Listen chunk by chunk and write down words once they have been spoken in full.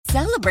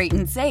Celebrate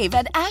and save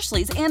at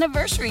Ashley's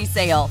Anniversary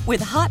Sale.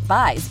 With Hot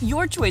Buys,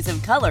 your choice of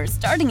colors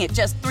starting at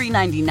just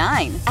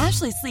 $3.99.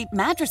 Ashley Sleep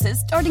mattresses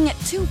starting at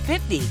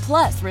 $2.50.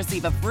 Plus,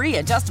 receive a free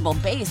adjustable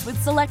base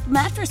with select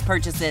mattress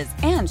purchases.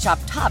 And shop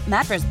top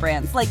mattress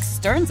brands like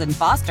Stearns &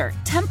 Foster,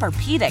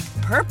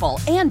 Tempur-Pedic, Purple,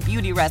 and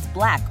Beautyrest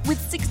Black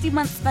with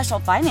 60-month special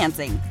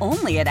financing.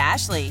 Only at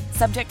Ashley.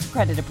 Subject to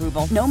credit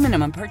approval. No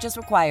minimum purchase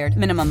required.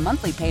 Minimum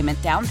monthly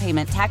payment, down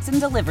payment, tax, and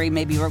delivery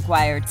may be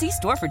required. See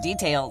store for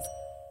details.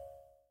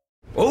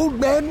 Old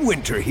Man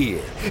Winter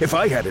here. If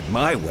I had it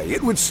my way,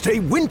 it would stay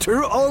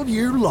winter all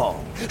year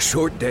long.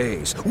 Short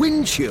days,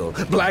 wind chill,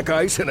 black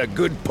ice, and a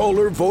good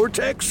polar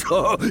vortex.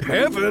 Oh,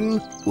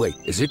 heaven. Wait,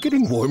 is it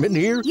getting warm in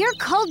here? Your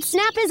cold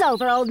snap is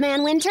over, Old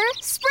Man Winter.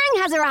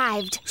 Spring has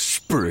arrived.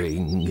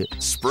 Spring.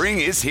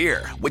 Spring is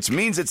here, which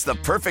means it's the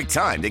perfect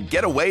time to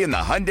get away in the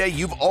Hyundai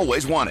you've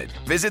always wanted.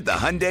 Visit the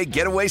Hyundai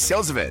Getaway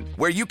Sales Event,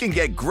 where you can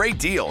get great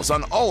deals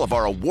on all of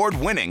our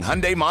award-winning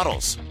Hyundai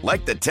models,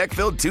 like the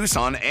tech-filled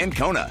Tucson and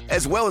Kona,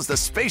 as well as the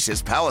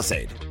spacious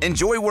Palisade.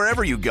 Enjoy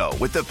wherever you go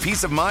with the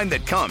peace of mind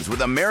that comes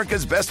with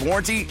America's best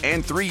warranty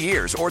and 3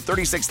 years or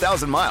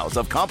 36,000 miles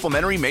of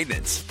complimentary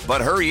maintenance.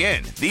 But hurry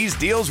in, these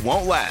deals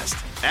won't last.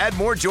 Add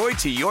more joy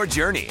to your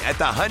journey at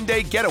the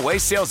Hyundai Getaway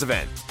Sales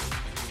Event.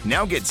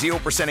 Now get 0%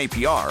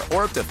 APR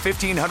or up to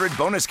 $1,500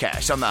 bonus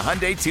cash on the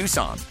Hyundai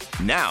Tucson.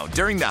 Now,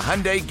 during the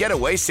Hyundai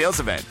Getaway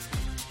Sales Event.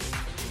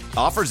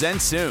 Offers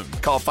end soon.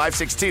 Call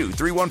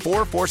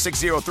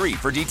 562-314-4603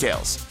 for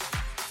details.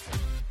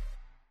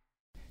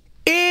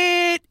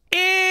 It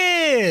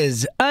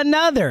is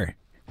another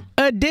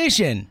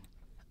edition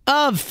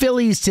of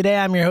Phillies Today.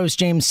 I'm your host,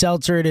 James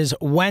Seltzer. It is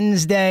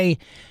Wednesday,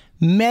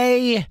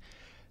 May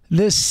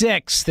the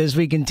 6th, as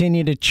we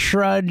continue to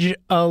trudge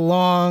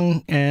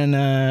along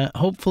and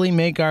hopefully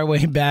make our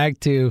way back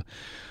to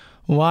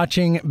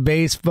watching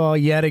baseball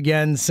yet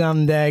again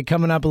someday.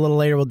 Coming up a little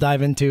later, we'll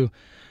dive into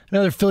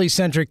another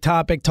Philly-centric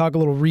topic, talk a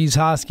little Rhys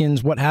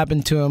Hoskins, what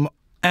happened to him.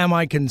 Am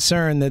I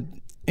concerned that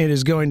it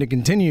is going to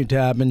continue to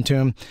happen to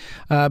him?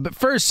 But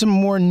first, some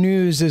more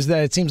news is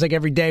that it seems like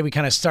every day we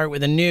kind of start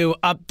with a new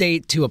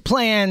update to a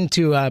plan,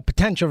 to a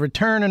potential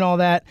return and all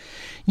that.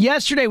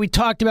 Yesterday, we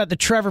talked about the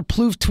Trevor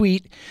Plouffe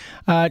tweet.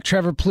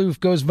 Trevor Plouffe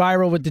goes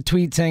viral with the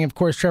tweet saying, of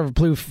course, Trevor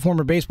Plouffe,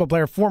 former baseball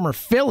player, former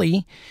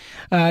Philly.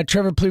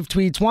 Trevor Plouffe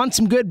tweets, "Want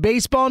some good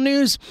baseball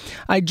news?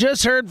 I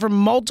just heard from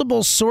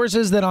multiple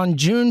sources that on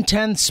June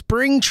 10th,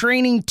 spring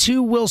training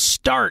 2 will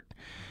start.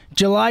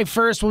 July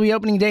 1st will be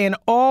opening day, and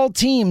all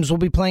teams will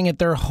be playing at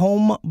their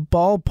home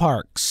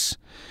ballparks."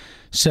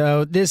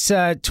 So this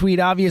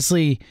tweet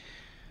obviously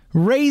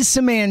raised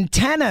some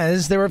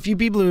antennas. There were a few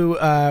people who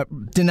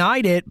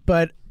denied it,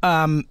 but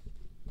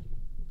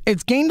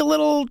it's gained a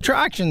little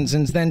traction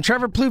since then.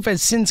 Trevor Plouffe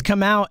has since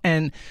come out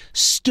and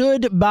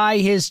stood by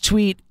his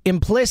tweet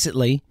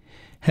implicitly,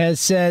 has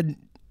said,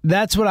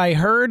 "That's what I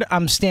heard.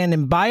 I'm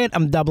standing by it.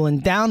 I'm doubling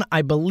down.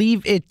 I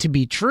believe it to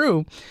be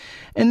true."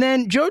 And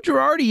then Joe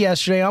Girardi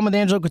yesterday, on with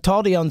Angelo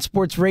Cataldi on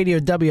Sports Radio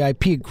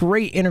WIP. A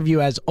great interview,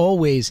 as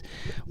always,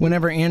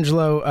 whenever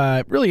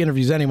Angelo really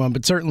interviews anyone,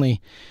 but certainly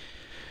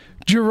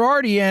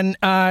Girardi. And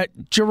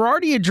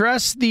Girardi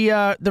addressed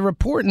the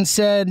report and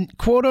said,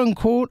 quote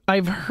unquote,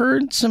 "I've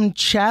heard some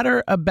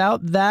chatter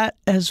about that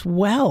as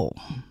well."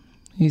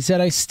 He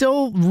said, I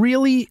still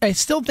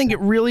think it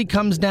really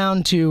comes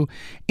down to,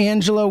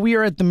 Angelo, we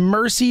are at the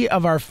mercy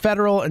of our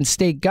federal and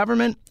state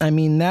government. I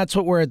mean, that's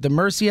what we're at the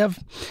mercy of.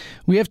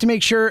 We have to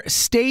make sure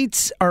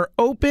states are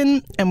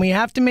open, and we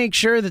have to make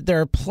sure that there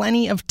are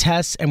plenty of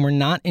tests and we're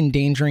not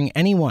endangering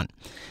anyone.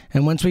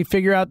 And once we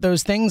figure out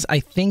those things, I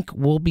think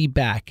we'll be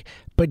back.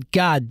 But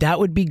God, that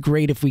would be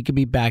great if we could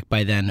be back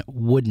by then,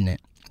 wouldn't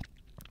it?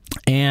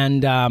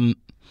 And,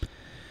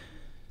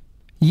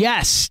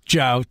 yes,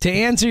 Joe, to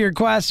answer your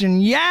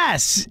question,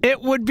 yes,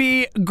 it would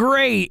be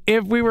great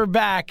if we were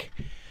back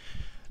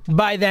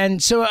by then.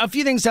 So a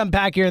few things to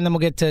unpack here, and then we'll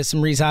get to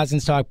some Rhys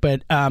Hoskins talk.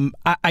 But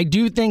I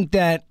do think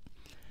that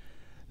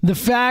the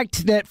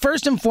fact that,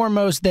 first and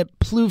foremost, that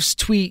Plouffe's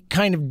tweet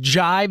kind of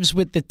jives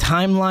with the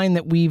timeline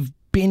that we've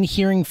been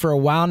hearing for a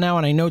while now,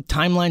 and I know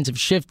timelines have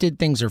shifted,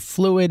 things are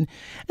fluid,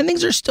 and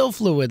things are still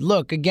fluid.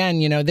 Look, again,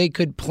 they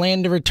could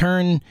plan to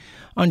return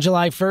on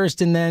July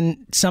 1st and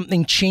then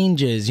something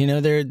changes.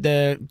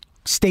 The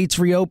states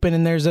reopen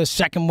and there's a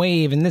second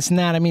wave and this and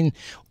that. I mean,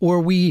 or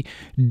we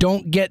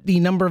don't get the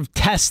number of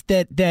tests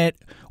that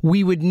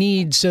we would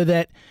need so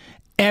that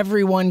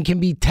everyone can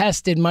be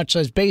tested, much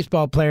less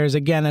baseball players.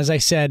 Again, as I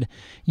said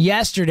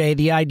yesterday,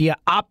 the idea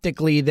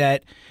optically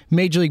that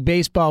Major League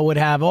Baseball would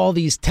have all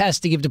these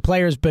tests to give to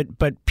players,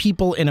 but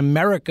people in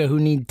America who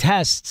need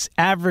tests,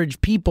 average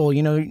people,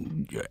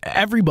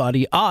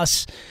 everybody,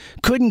 us,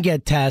 couldn't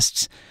get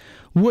tests,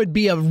 would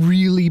be a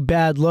really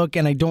bad look,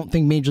 and I don't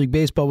think Major League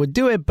Baseball would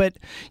do it. But,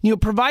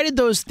 provided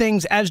those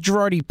things, as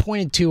Girardi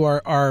pointed to,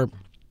 are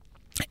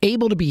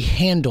able to be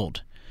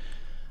handled,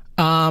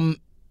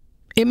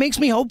 it makes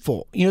me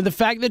hopeful. The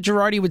fact that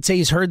Girardi would say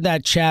he's heard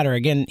that chatter,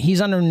 again, he's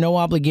under no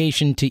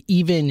obligation to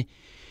even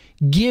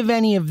give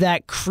any of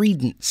that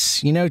credence,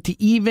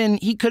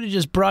 he could have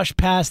just brushed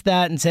past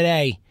that and said,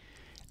 hey,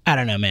 I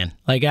don't know, man.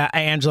 Like,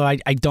 Angelo,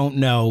 I don't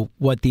know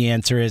what the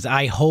answer is.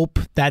 I hope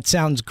that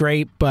sounds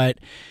great, but,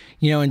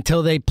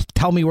 until they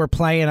tell me we're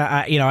playing,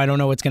 I don't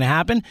know what's going to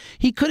happen.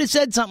 He could have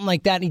said something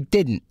like that, and he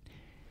didn't.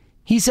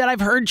 He said, I've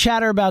heard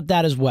chatter about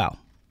that as well.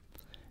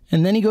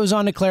 And then he goes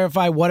on to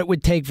clarify what it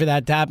would take for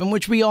that to happen,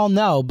 which we all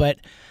know, but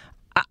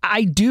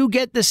I do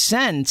get the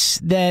sense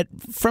that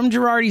from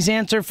Girardi's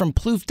answer, from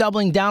Plouffe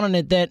doubling down on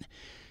it, that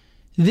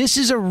this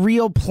is a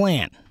real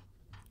plan,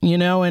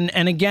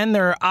 and again,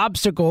 there are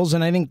obstacles,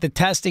 and I think the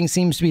testing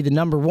seems to be the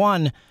number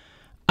one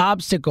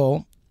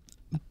obstacle,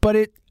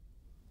 but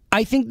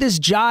I think this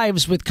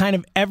jives with kind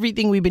of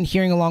everything we've been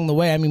hearing along the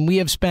way. I mean, we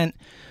have spent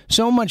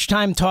so much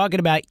time talking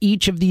about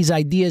each of these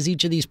ideas,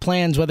 each of these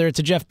plans, whether it's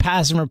a Jeff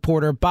Passan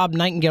report or a Bob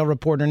Nightingale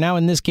report, or now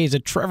in this case, a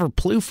Trevor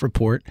Plouffe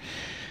report.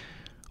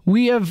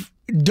 We have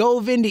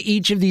dove into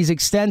each of these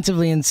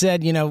extensively and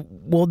said,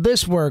 will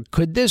this work?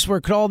 Could this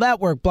work? Could all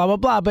that work? Blah, blah,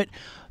 blah. But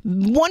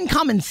one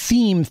common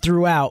theme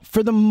throughout,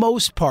 for the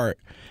most part,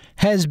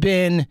 has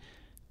been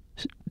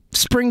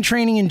spring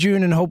training in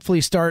June and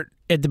hopefully start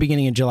at the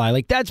beginning of July.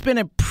 Like, that's been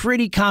a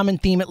pretty common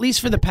theme, at least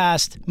for the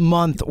past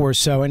month or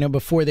so. I know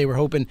before they were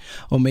hoping,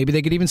 maybe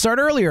they could even start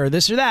earlier or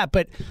this or that.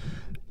 But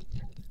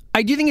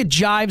I do think it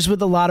jives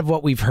with a lot of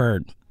what we've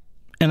heard.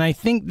 And I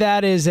think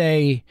that is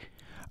a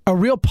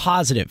real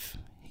positive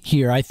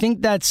here. I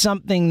think that's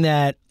something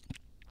that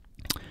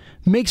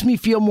makes me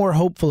feel more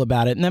hopeful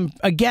about it. And then,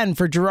 again,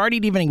 for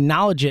Girardi to even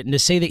acknowledge it and to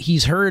say that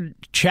he's heard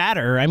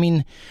chatter, I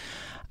mean,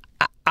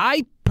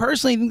 I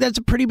personally think that's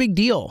a pretty big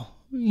deal.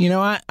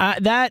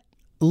 That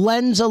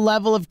lends a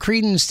level of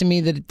credence to me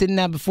that it didn't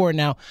have before.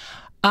 Now,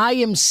 I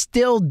am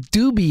still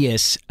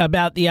dubious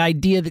about the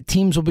idea that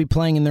teams will be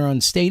playing in their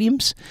own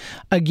stadiums.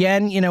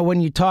 Again, when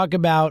you talk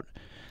about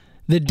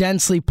the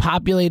densely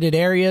populated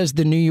areas,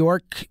 the New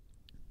York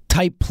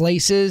type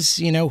places,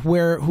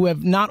 who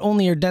have not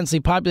only are densely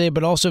populated,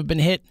 but also have been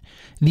hit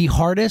the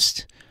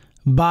hardest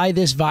by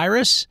this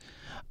virus,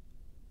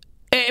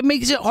 it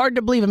makes it hard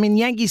to believe. I mean,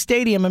 Yankee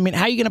Stadium,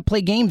 how are you going to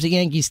play games at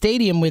Yankee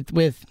Stadium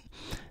with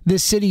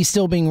this city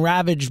still being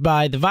ravaged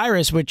by the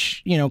virus,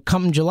 which,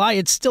 come July,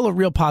 it's still a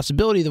real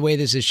possibility the way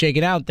this is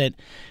shaken out, that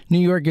New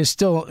York is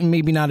still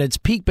maybe not at its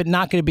peak, but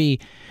not going to be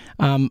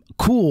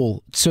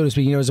cool, so to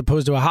speak, as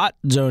opposed to a hot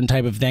zone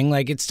type of thing.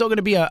 Like, it's still going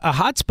to be a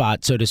hot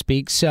spot, so to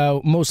speak,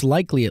 so most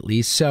likely at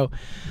least. So,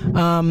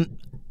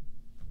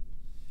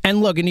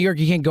 and look, in New York,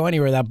 you can't go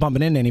anywhere without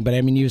bumping into anybody.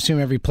 I mean, you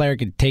assume every player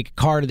could take a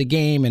car to the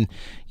game and,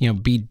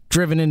 be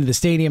driven into the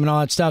stadium and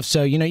all that stuff.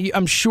 So,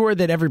 I'm sure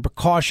that every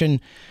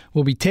precaution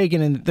will be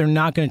taken and they're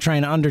not going to try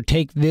and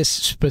undertake this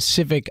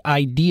specific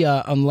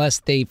idea unless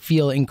they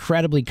feel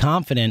incredibly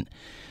confident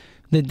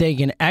that they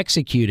can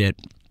execute it.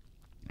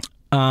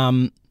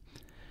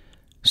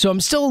 So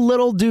I'm still a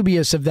little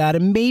dubious of that,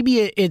 and maybe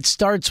it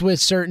starts with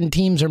certain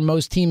teams or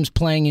most teams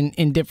playing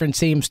in different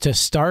stadiums to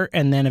start,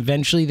 and then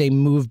eventually they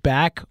move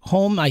back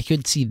home. I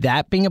could see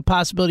that being a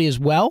possibility as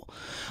well.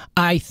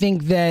 I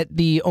think that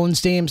the own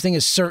stadiums thing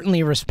is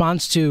certainly a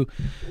response to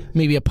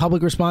maybe a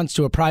public response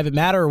to a private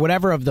matter or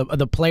whatever of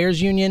the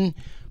players' union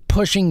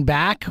pushing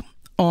back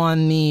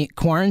on the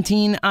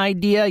quarantine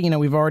idea.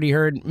 We've already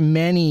heard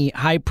many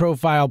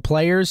high-profile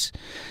players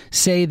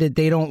say that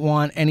they don't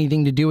want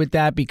anything to do with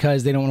that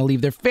because they don't want to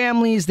leave their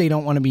families. They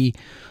don't want to be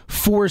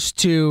forced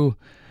to,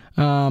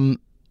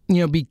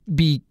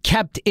 be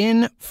kept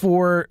in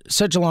for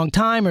such a long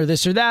time or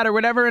this or that or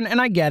whatever. And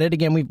I get it.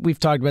 Again, we've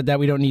talked about that.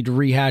 We don't need to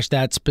rehash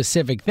that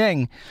specific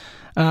thing.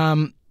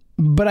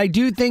 But I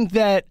do think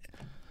that,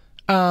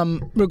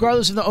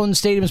 regardless of the own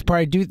stadiums part,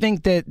 I do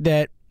think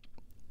that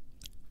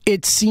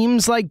it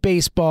seems like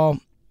baseball,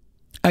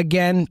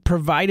 again,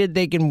 provided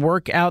they can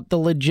work out the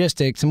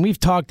logistics, and we've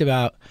talked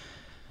about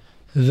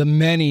the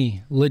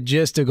many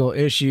logistical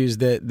issues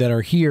that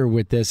are here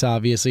with this.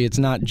 Obviously, it's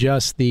not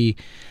just the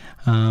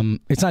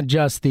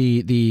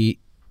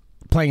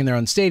playing in their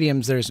own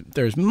stadiums.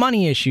 There's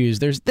money issues.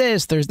 There's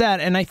this. There's that,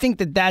 and I think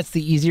that's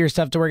the easier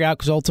stuff to work out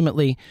because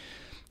ultimately,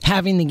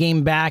 having the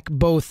game back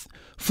both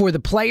for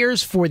the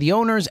players, for the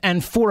owners,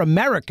 and for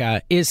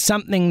America is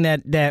something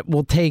that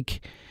will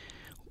take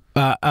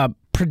a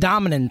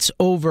predominance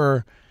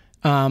over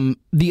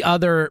the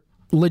other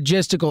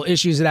logistical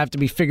issues that have to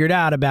be figured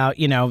out about,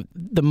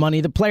 the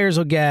money the players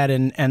will get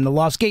and the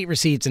lost gate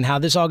receipts and how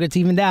this all gets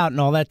evened out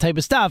and all that type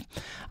of stuff.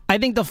 I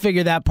think they'll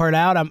figure that part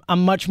out.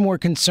 I'm much more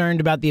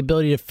concerned about the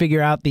ability to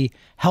figure out the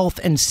health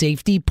and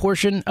safety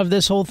portion of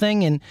this whole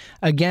thing. And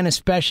again,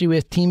 especially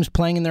with teams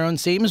playing in their own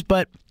stadiums.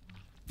 But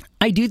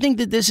I do think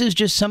that this is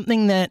just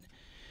something that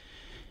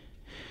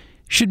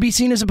should be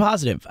seen as a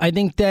positive. I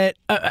think that,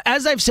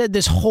 as I've said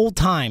this whole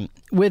time,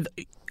 with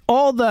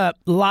all the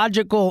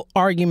logical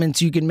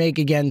arguments you can make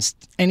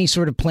against any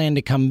sort of plan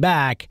to come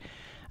back,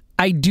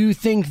 I do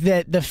think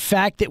that the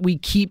fact that we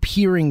keep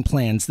hearing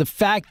plans, the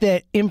fact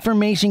that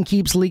information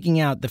keeps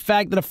leaking out, the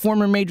fact that a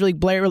former Major League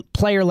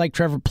player like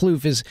Trevor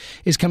Plouffe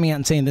is coming out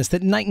and saying this,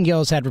 that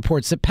Nightingale's had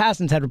reports, that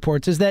Passon's had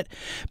reports, is that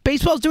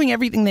baseball's doing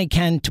everything they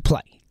can to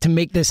play, to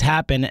make this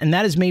happen, and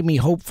that has made me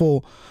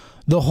hopeful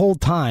the whole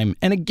time.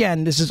 And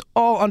again, this is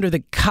all under the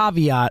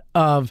caveat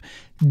of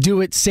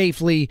do it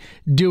safely,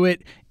 do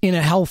it in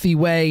a healthy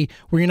way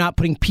where you're not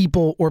putting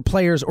people or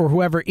players or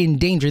whoever in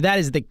danger. That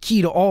is the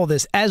key to all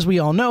this, as we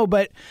all know.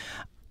 But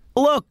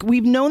look,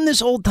 we've known this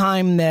whole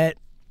time that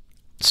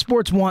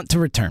sports want to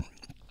return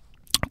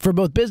for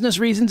both business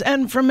reasons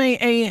and from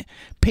a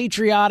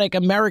patriotic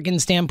American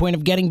standpoint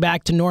of getting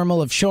back to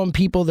normal, of showing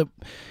people that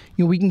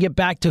we can get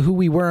back to who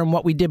we were and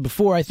what we did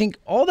before. I think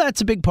all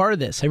that's a big part of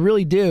this. I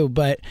really do.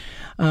 But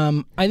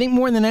I think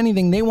more than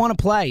anything, they want to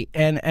play.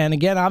 And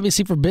again,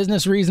 obviously for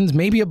business reasons,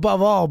 maybe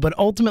above all, but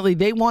ultimately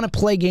they want to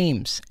play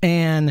games.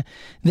 And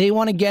they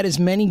want to get as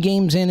many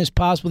games in as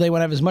possible. They want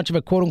to have as much of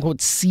a quote-unquote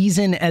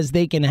season as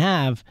they can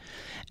have.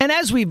 And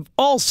as we've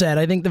all said,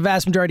 I think the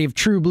vast majority of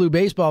true blue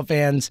baseball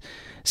fans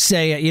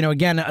say,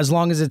 again, as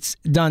long as it's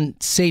done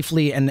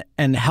safely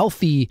and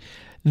healthy,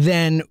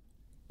 then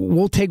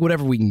we'll take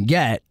whatever we can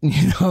get.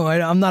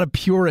 I'm not a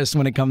purist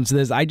when it comes to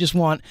this. I just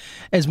want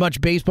as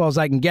much baseball as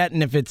I can get.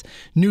 And if it's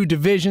new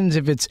divisions,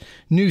 if it's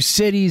new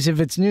cities, if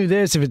it's new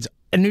this, if it's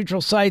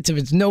neutral sites, if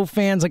it's no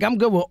fans, I'm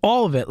good with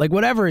all of it.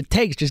 Whatever it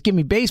takes, just give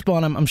me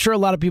baseball. And I'm sure a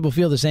lot of people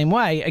feel the same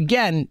way.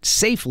 Again,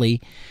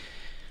 safely.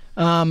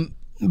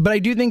 But I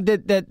do think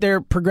that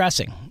they're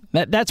progressing.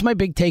 That's my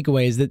big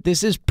takeaway, is that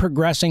this is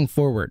progressing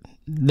forward.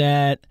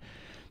 That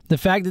the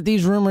fact that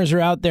these rumors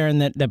are out there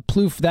and that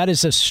Plouffe, that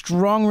is a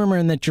strong rumor,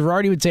 and that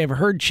Girardi would say, I've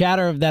heard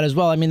chatter of that as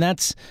well. I mean,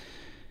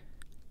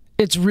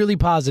 it's really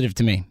positive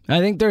to me. I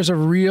think there's a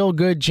real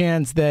good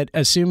chance that,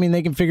 assuming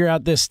they can figure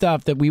out this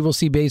stuff, that we will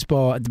see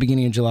baseball at the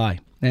beginning of July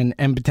and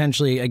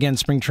potentially, again,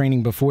 spring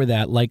training before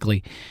that,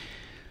 likely.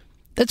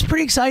 That's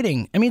pretty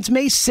exciting. I mean, it's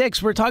May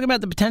 6th. We're talking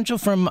about the potential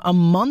from a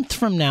month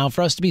from now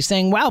for us to be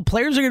saying, wow,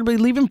 players are going to be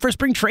leaving for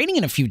spring training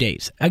in a few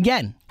days.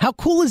 Again, how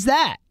cool is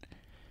that?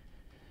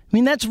 I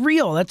mean, that's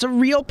real. That's a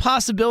real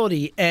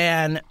possibility.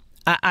 And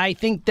I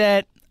think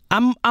that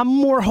I'm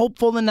more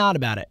hopeful than not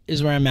about it,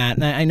 is where I'm at.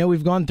 And I know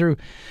we've gone through,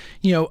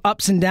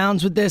 ups and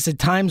downs with this. At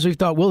times we've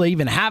thought, will they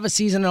even have a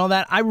season and all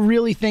that? I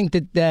really think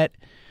that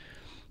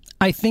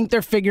I think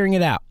they're figuring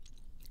it out.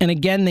 And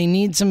again, they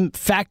need some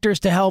factors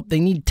to help. They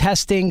need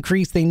tests to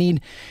increase. They need,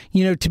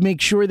 to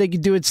make sure they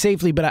can do it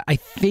safely. But I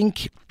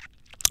think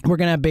we're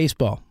going to have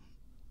baseball.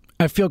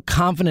 I feel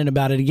confident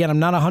about it. Again, I'm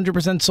not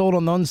 100% sold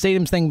on the own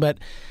stadiums thing, but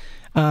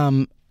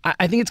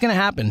I think it's going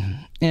to happen.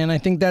 And I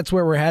think that's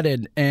where we're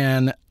headed.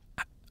 And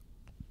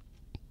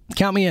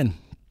count me in.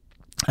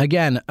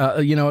 Again,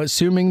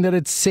 assuming that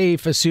it's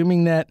safe,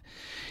 assuming that,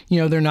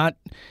 they're not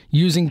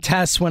using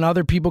tests when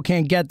other people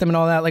can't get them and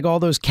all that, all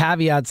those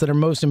caveats that are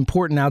most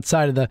important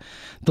outside of the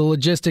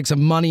logistics of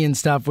money and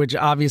stuff, which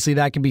obviously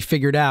that can be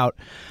figured out.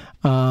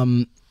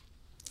 I'm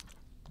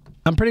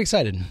pretty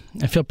excited.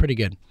 I feel pretty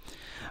good.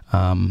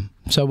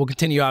 So we'll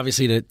continue,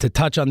 obviously, to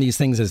touch on these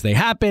things as they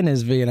happen,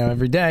 as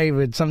every day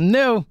with something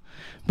new.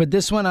 But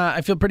this one,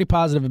 I feel pretty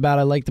positive about.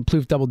 I like the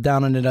Plouffe doubled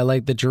down on it. I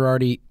like that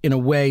Girardi, in a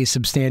way,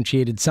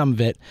 substantiated some of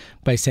it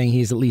by saying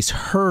he's at least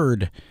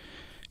heard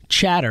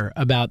chatter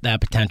about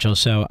that potential.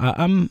 So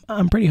I'm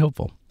pretty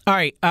hopeful. All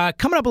right,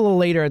 coming up a little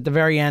later at the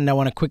very end, I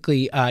want to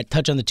quickly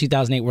touch on the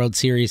 2008 World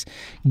Series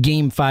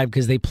Game 5,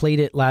 because they played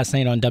it last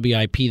night on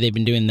WIP. They've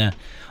been doing the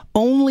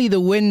Only the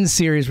Win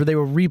series, where they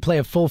will replay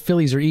a full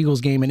Phillies or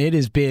Eagles game, and it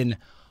has been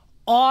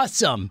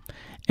awesome.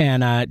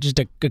 And just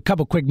a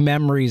couple quick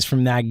memories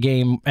from that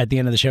game at the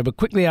end of the show. But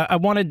quickly, I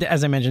wanted to,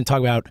 as I mentioned,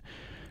 talk about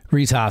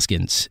Rhys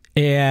Hoskins.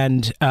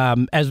 And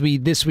as we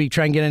this week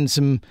try and get into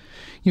some,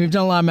 we've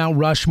done a lot of Mount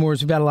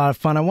Rushmores. We've had a lot of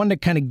fun. I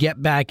wanted to kind of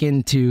get back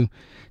into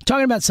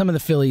talking about some of the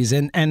Phillies,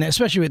 and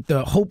especially with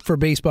the hope for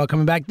baseball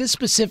coming back, this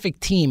specific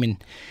team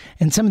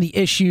and some of the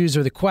issues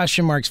or the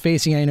question marks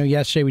facing. I know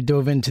yesterday we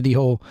dove into the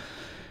whole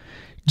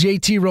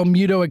JT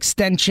Realmuto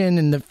extension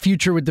and the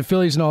future with the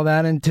Phillies and all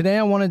that. And today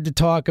I wanted to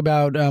talk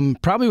about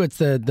probably what's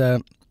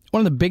the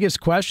one of the biggest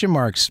question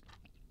marks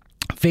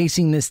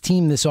facing this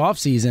team this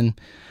offseason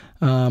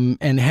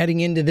and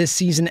heading into this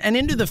season and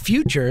into the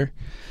future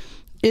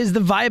is the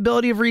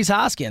viability of Rhys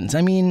Hoskins.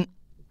 I mean,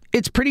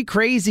 it's pretty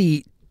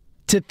crazy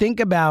to think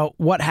about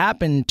what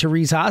happened to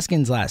Rhys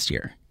Hoskins last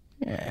year.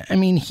 I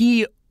mean,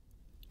 he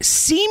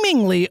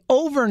seemingly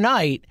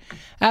overnight,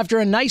 after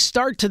a nice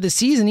start to the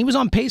season, he was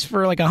on pace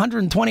for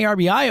 120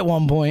 RBI at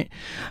one point.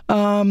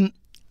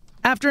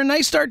 After a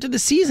nice start to the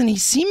season, he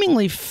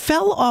seemingly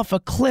fell off a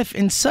cliff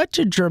in such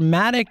a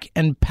dramatic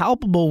and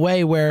palpable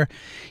way, where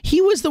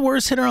he was the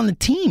worst hitter on the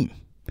team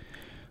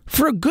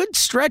for a good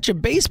stretch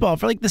of baseball,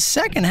 for the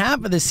second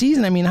half of the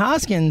season. I mean,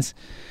 Hoskins,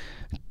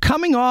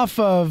 coming off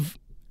of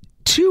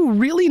two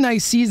really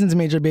nice seasons in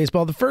Major League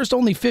Baseball. The first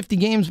only 50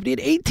 games, but he had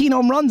 18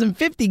 home runs in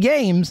 50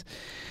 games.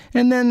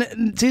 And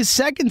then his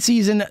second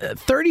season,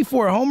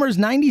 34 homers,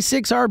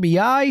 96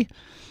 RBI.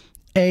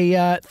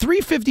 A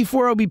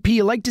 354 OBP,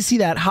 you like to see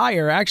that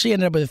higher. Actually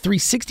ended up with a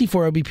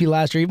 364 OBP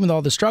last year, even with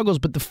all the struggles,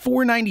 but the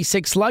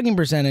 496 slugging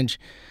percentage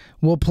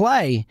will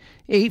play.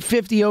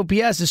 850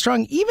 OPS is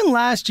strong. Even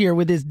last year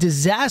with his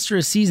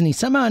disastrous season, he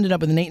somehow ended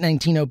up with an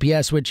 819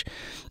 OPS, which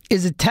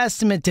is a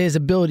testament to his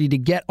ability to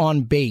get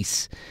on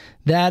base.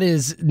 That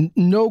is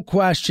no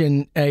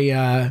question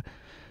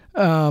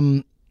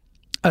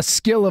a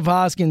skill of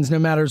Hoskins, no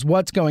matter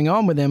what's going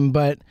on with him.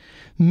 But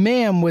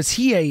man, was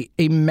he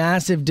a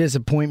massive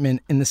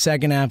disappointment in the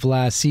second half of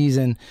last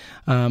season.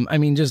 I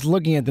mean, just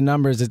looking at the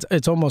numbers,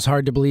 it's almost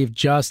hard to believe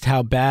just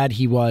how bad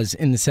he was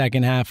in the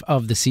second half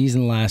of the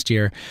season last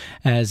year.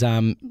 As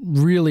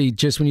really,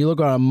 just when you look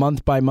on a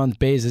month-by-month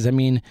basis, I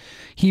mean,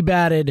 he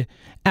batted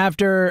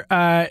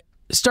after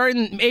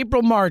starting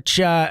April, March,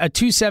 a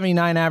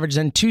 279 average,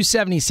 then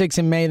 276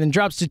 in May, then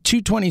drops to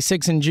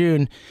 226 in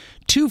June,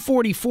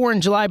 244 in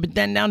July, but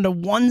then down to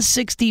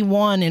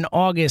 161 in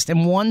August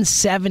and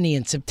 170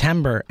 in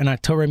September and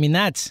October. I mean,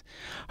 that's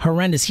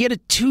horrendous. He had a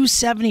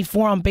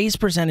 274 on base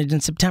percentage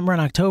in September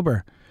and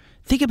October.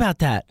 Think about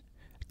that.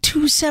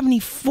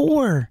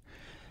 274.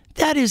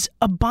 That is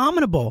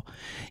abominable.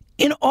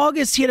 In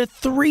August, he had a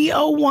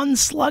 301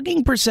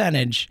 slugging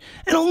percentage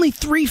and only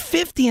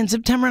 350 in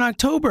September and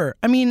October.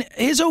 I mean,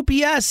 his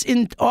OPS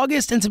in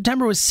August and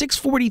September was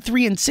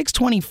 643 and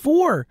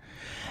 624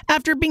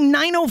 after being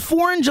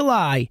 904 in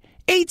July,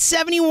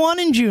 871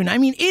 in June. I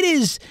mean,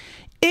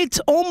 it's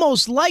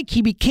almost like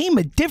he became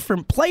a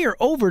different player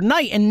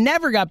overnight and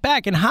never got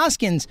back. And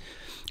Hoskins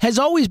has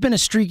always been a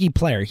streaky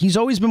player. He's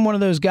always been one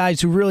of those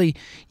guys who really,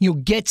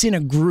 gets in a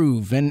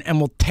groove and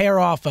will tear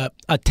off a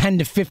 10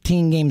 to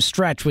 15 game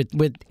stretch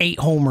with 8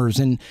 homers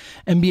and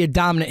be a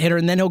dominant hitter.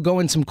 And then he'll go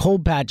in some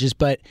cold patches.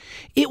 But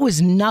it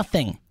was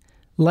nothing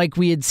like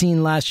we had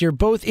seen last year,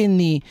 both in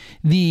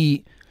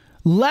the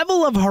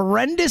level of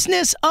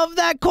horrendousness of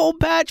that cold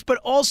patch, but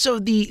also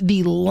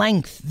the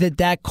length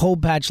that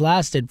cold patch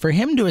lasted. For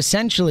him to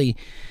essentially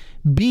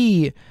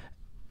be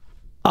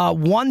a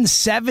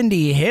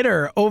 170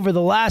 hitter over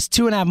the last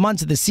 2.5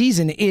 months of the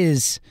season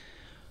is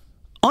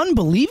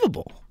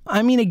unbelievable.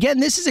 I mean, again,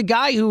 this is a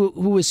guy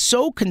who is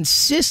so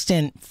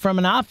consistent from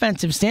an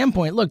offensive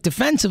standpoint. Look,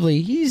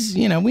 defensively, he's,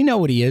 we know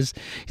what he is.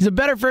 He's a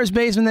better first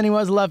baseman than he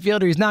was a left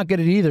fielder. He's not good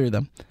at either of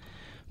them.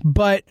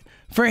 But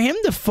for him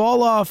to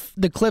fall off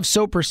the cliff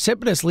so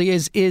precipitously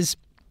it's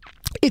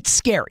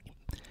scary.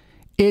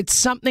 It's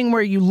something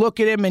where you look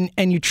at him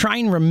and you try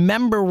and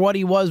remember what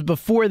he was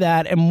before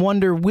that and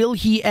wonder, will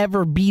he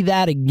ever be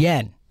that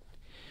again?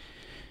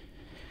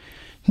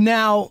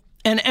 Now,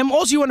 and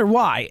also you wonder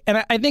why.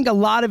 And I think a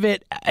lot of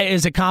it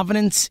is a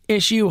confidence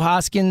issue.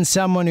 Hoskins,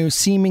 someone who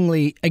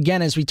seemingly,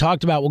 again, as we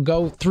talked about, will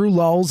go through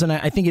lulls. And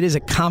I think it is a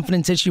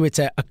confidence issue. It's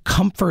a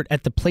comfort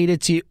at the plate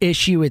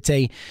issue. It's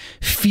a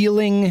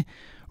feeling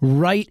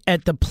right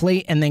at the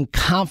plate and then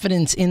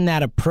confidence in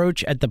that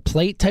approach at the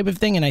plate type of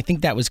thing. And I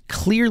think that was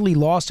clearly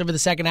lost over the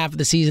second half of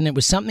the season. It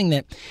was something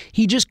that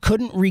he just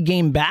couldn't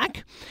regain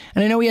back.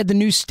 And I know he had the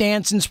new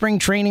stance in spring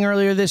training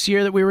earlier this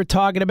year that we were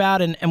talking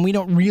about, and we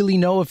don't really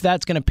know if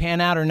that's going to pan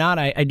out or not.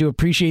 I do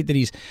appreciate that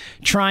he's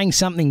trying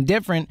something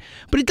different,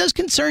 but it does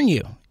concern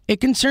you. It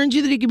concerns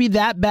you that he could be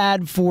that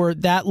bad for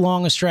that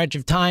long a stretch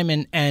of time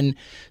and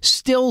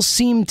still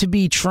seem to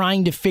be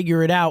trying to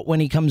figure it out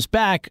when he comes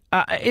back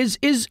is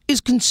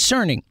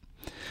concerning.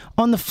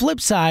 On the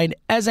flip side,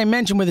 as I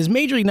mentioned with his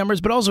major league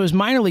numbers, but also his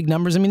minor league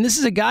numbers, I mean, this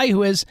is a guy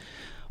who has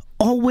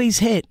always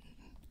hit.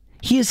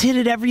 He has hit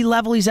at every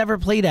level he's ever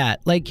played at.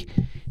 Like,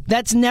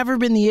 that's never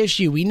been the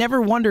issue. We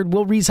never wondered,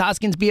 will Rhys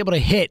Hoskins be able to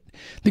hit?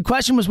 The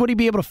question was, would he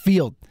be able to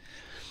field?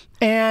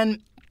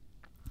 And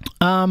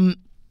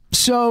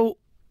so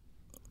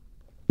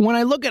when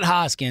I look at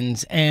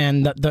Hoskins,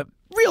 and the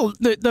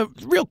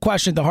real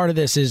question at the heart of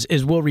this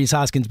is will Rhys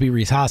Hoskins be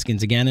Rhys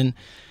Hoskins again? And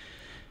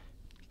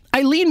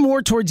I lean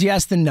more towards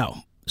yes than no.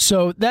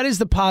 So that is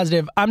the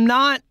positive. I'm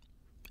not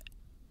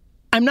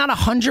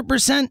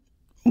 100%,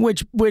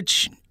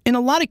 which in a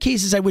lot of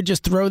cases I would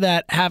just throw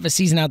that half a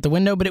season out the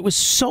window, but it was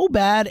so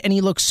bad and he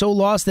looked so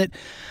lost that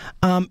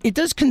it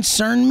does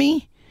concern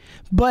me,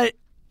 but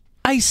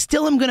I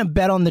still am going to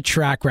bet on the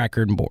track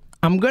record more.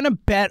 I'm going to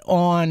bet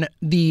on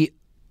the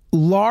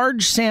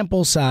large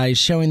sample size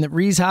showing that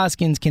Rhys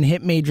Hoskins can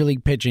hit major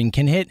league pitching,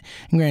 can hit,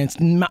 and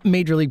granted,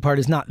 major league part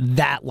is not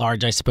that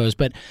large, I suppose,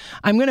 but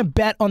I'm going to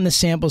bet on the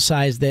sample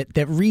size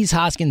that Rhys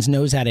Hoskins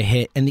knows how to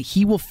hit and that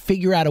he will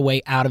figure out a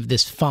way out of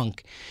this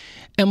funk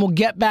and will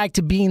get back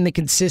to being the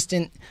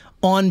consistent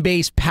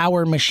on-base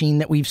power machine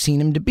that we've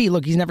seen him to be.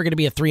 Look, he's never going to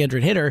be a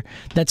 300 hitter.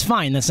 That's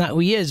fine. That's not who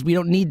he is. We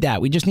don't need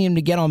that. We just need him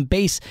to get on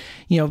base,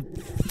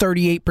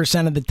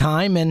 38% of the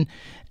time and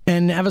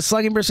have a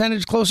slugging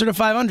percentage closer to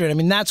 500. I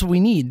mean, that's what we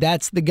need.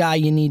 That's the guy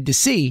you need to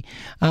see.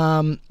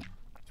 And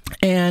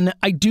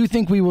I do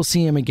think we will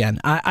see him again.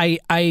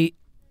 I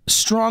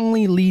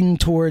strongly lean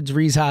towards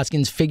Rhys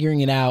Hoskins figuring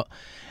it out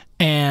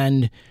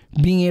and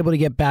being able to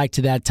get back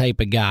to that type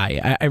of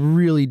guy. I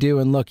really do.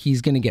 And look,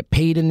 he's going to get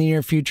paid in the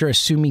near future,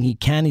 assuming he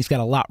can. He's got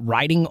a lot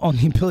riding on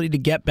the ability to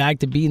get back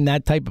to being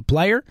that type of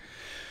player.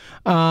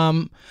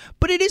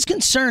 But it is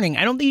concerning.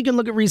 I don't think you can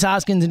look at Rhys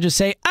Hoskins and just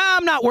say,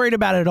 I'm not worried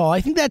about it at all.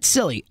 I think that's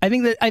silly. I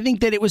think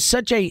that it was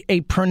such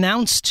a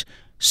pronounced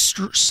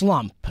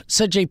slump,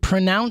 such a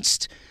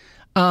pronounced,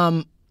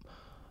 and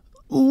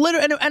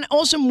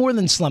also more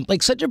than slump,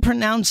 like such a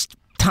pronounced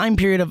time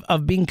period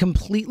of being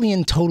completely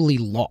and totally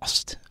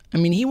lost. I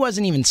mean, he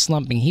wasn't even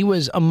slumping. He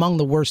was among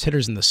the worst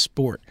hitters in the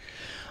sport.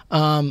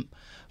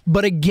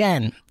 But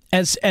again,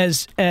 as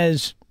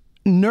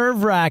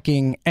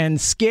nerve-wracking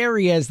and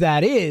scary as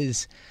that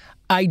is,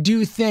 I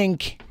do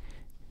think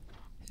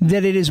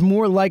that it is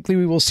more likely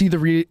we will see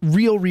the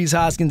real Rhys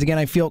Hoskins again.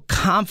 I feel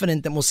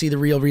confident that we'll see the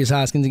real Rhys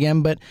Hoskins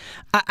again, but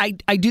I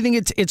do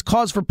think it's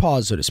cause for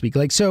pause, so to speak.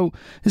 Like, so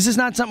this is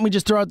not something we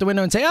just throw out the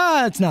window and say,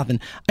 it's nothing.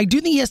 I do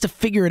think he has to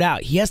figure it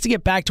out. He has to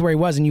get back to where he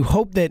was, and you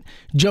hope that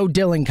Joe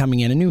Dillon coming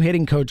in, a new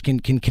hitting coach, can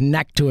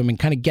connect to him and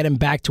kind of get him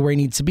back to where he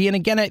needs to be. And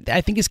again,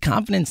 I think his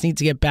confidence needs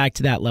to get back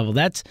to that level.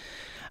 That's,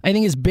 I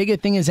think, as big a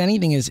thing as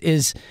anything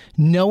is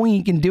knowing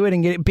he can do it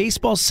and get it.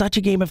 Baseball's such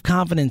a game of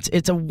confidence.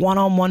 It's a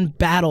one-on-one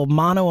battle,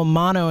 mano a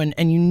mano,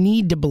 and you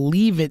need to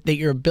believe it, that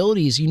your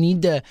abilities, you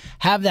need to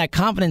have that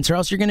confidence, or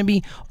else you're going to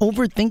be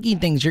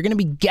overthinking things. You're going to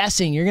be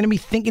guessing. You're going to be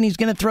thinking he's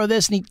going to throw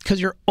this because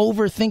you're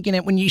overthinking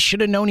it when you should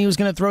have known he was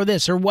going to throw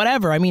this or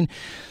whatever. I mean,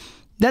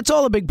 that's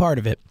all a big part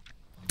of it.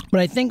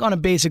 But I think on a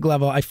basic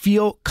level, I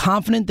feel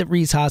confident that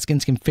Rhys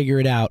Hoskins can figure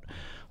it out.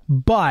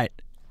 But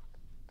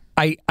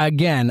I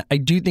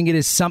do think it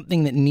is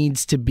something that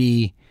needs to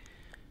be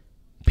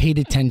paid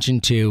attention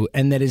to,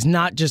 and that is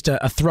not just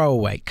a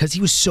throwaway, because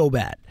he was so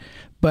bad.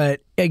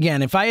 But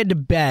again, if I had to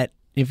bet,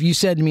 if you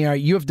said to me, all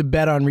right, you have to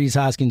bet on Rhys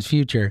Hoskins'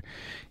 future,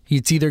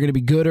 it's either going to be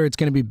good or it's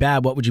going to be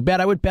bad, what would you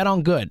bet? I would bet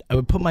on good. I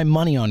would put my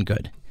money on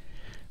good.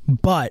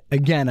 But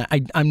again,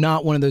 I'm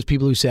not one of those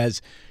people who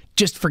says,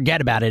 just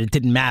forget about it. It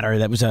didn't matter.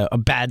 That was a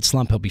bad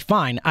slump. He'll be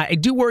fine. I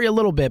do worry a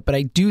little bit, but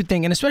I do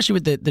think, and especially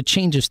with the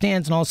change of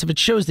stance and all stuff, it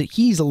shows that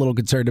he's a little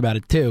concerned about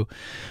it too.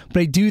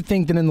 But I do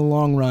think that in the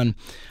long run,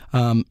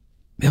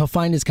 he'll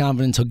find his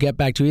confidence. He'll get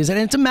back to who he is. And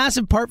it's a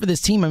massive part for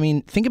this team. I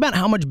mean, think about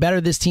how much better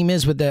this team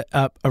is with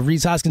a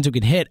Rhys Hoskins who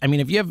can hit. I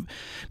mean,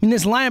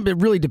 this lineup, it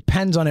really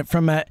depends on it.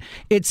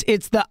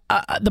 It's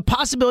the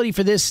possibility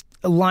for this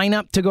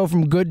lineup to go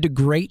from good to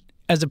great,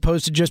 as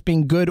opposed to just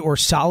being good or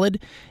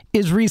solid,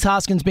 is Rhys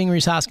Hoskins being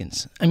Rhys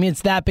Hoskins. I mean,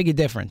 it's that big a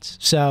difference.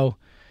 So,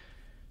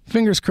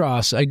 fingers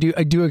crossed. I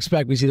do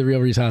expect we see the real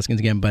Rhys Hoskins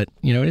again, but,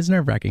 it is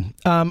nerve-wracking.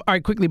 All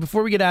right, quickly,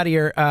 before we get out of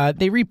here,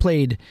 they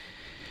replayed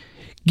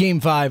Game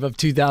 5 of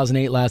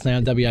 2008 last night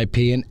on WIP,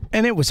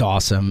 and it was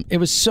awesome. It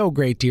was so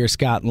great to hear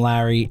Scott and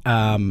Larry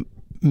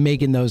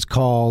making those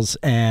calls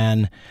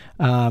and,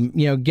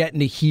 getting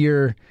to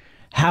hear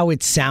how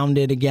it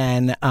sounded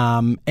again,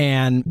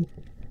 and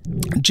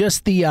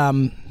just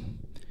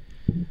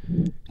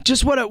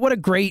what a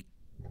great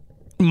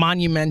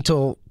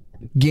monumental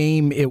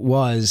game it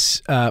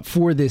was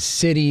for this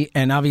city,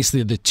 and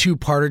obviously the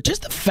two-parter.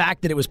 Just the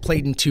fact that it was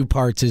played in two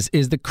parts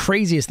is the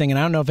craziest thing, and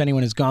I don't know if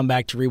anyone has gone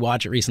back to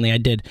rewatch it recently. I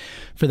did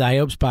for the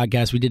IOPS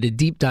podcast. We did a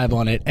deep dive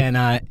on it, and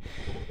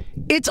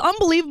it's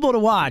unbelievable to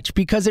watch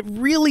because it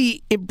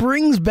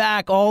brings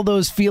back all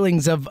those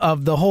feelings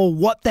of the whole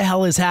what the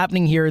hell is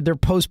happening here. They're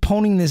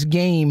postponing this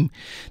game.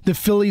 The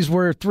Phillies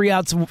were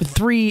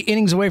 3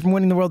 innings away from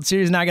winning the World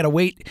Series. Now I got to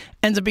wait.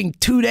 Ends up being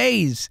 2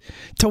 days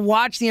to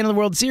watch the end of the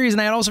World Series. And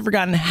I had also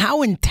forgotten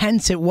how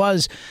intense it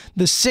was.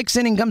 The 6th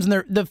inning comes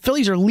and the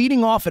Phillies are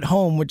leading off at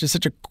home, which is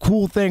such a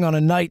cool thing on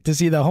a night to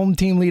see the home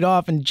team lead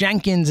off, and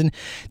Jenkins, and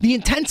the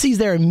intensity's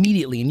there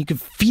immediately and you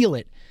could feel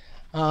it.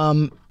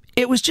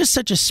 It was just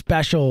such a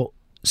special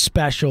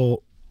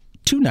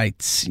 2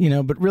 nights,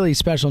 but really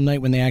special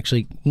night when they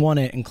actually won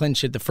it and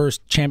clinched it, the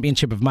first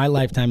championship of my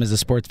lifetime as a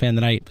sports fan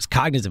that I was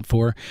cognizant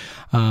for.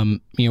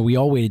 We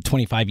all waited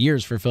 25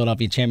 years for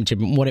Philadelphia championship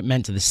and what it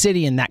meant to the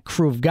city and that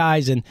crew of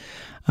guys. And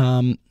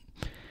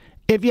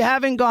if you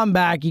haven't gone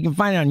back, you can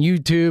find it on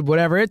YouTube,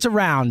 whatever. It's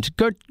around.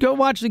 Go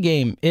watch the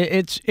game.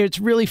 It's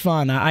really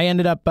fun. I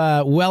ended up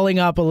welling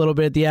up a little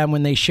bit at the end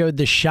when they showed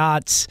the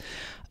shots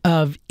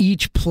of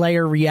each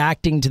player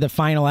reacting to the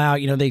final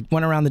out. They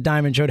went around the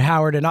diamond, showed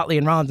Howard and Utley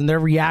and Rollins and their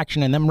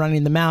reaction and them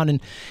running the mound,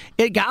 and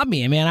it got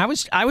me, man.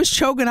 I was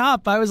choking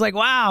up. I was like,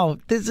 wow,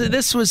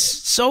 this was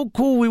so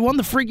cool. We won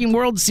the freaking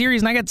World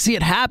Series and I got to see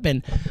it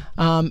happen.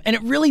 And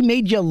it really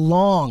made you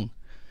long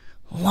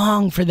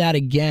for that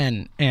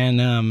again,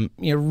 and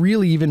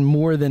really even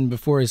more than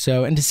before.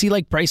 So, and to see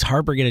like Bryce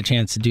Harper get a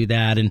chance to do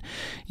that, and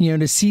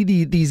to see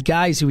these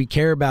guys who we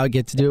care about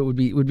get to do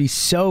it would be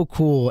so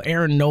cool.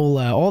 Aaron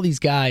Nola, all these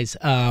guys,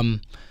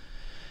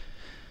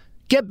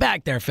 get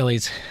back there,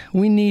 Phillies.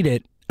 We need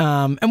it.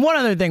 And one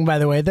other thing, by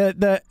the way,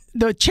 the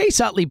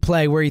Chase Utley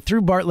play where he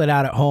threw Bartlett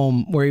out at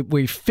home, where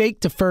he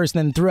faked to first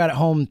and then threw out at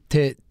home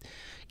to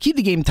keep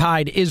the game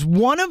tied, is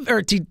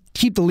to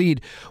keep the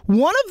lead,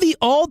 one of the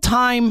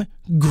all-time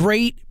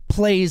great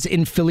plays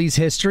in Phillies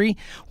history.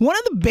 One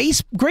of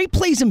the great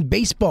plays in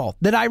baseball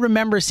that I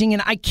remember seeing,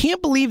 and I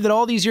can't believe that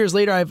all these years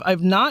later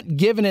I've not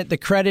given it the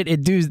credit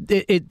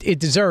it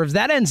deserves.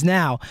 That ends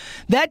now.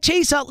 That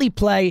Chase Utley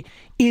play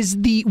is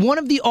one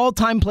of the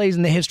all-time plays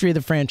in the history of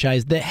the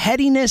franchise. The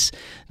headiness,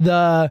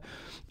 the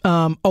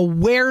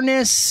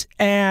awareness,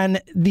 and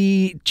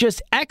the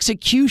just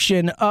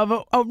execution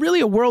of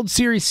a World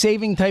Series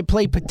saving type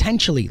play,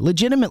 potentially,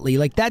 legitimately,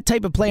 like that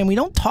type of play. And we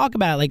don't talk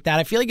about it like that.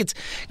 I feel like it's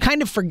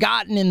kind of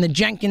forgotten in the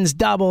Jenkins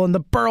double and the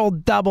Burrell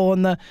double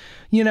and the,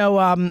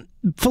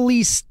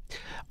 Felice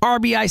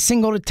RBI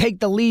single to take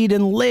the lead,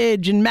 and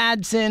Lidge and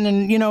Madsen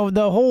and,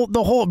 the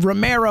whole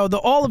Romero,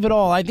 all of it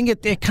all. I think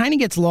it kind of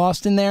gets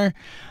lost in there.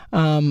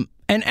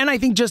 And I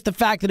think just the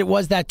fact that it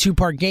was that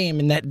two-part game,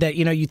 and that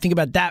you think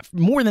about that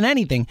more than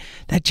anything,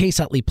 that Chase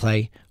Utley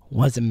play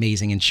was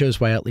amazing and shows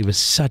why Utley was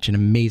such an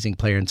amazing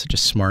player and such a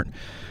smart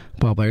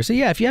ball player. So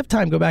yeah, if you have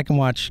time, go back and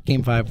watch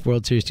Game 5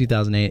 World Series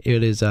 2008.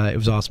 It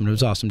was awesome. It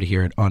was awesome to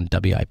hear it on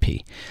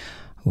WIP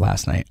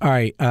last night. All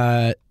right,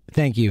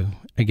 thank you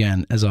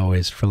again, as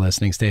always, for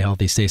listening. Stay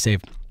healthy, stay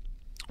safe.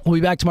 We'll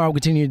be back tomorrow. We'll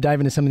continue to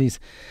dive into some of these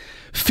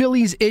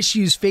Phillies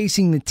issues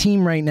facing the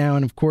team right now,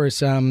 and of course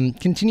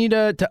continue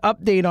to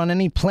update on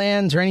any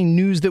plans or any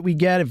news that we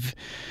get. If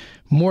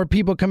more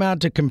people come out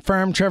to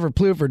confirm Trevor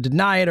Plouffe or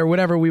deny it or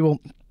whatever, we will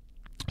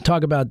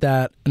talk about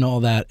that and all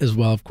that as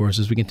well, of course,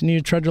 as we continue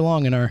to trudge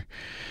along in our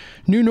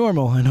new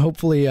normal, and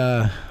hopefully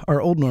our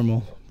old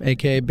normal,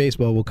 aka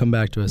baseball, will come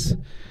back to us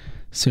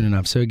soon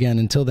enough. So again,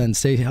 until then,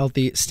 stay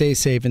healthy, stay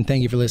safe, and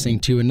thank you for listening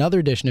to another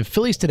edition of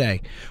Phillies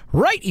Today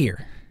right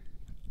here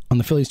on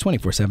the Phillies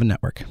 24/7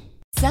 Network.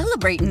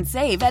 Celebrate and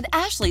save at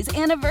Ashley's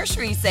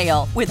Anniversary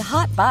Sale. With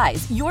Hot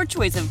Buys, your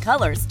choice of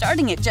colors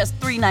starting at just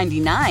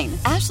 $3.99.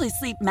 Ashley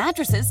Sleep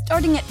mattresses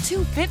starting at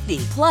 $2.50.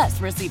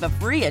 Plus, receive a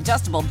free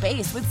adjustable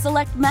base with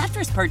select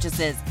mattress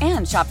purchases.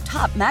 And shop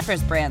top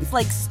mattress brands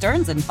like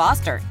Stearns &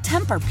 Foster,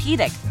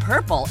 Tempur-Pedic,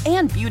 Purple,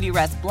 and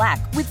Beautyrest Black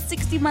with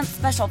 60-month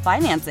special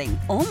financing.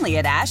 Only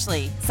at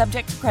Ashley.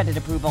 Subject to credit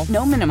approval.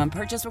 No minimum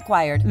purchase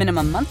required.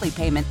 Minimum monthly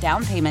payment,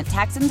 down payment,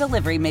 tax, and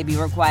delivery may be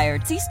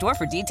required. See store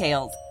for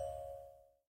details.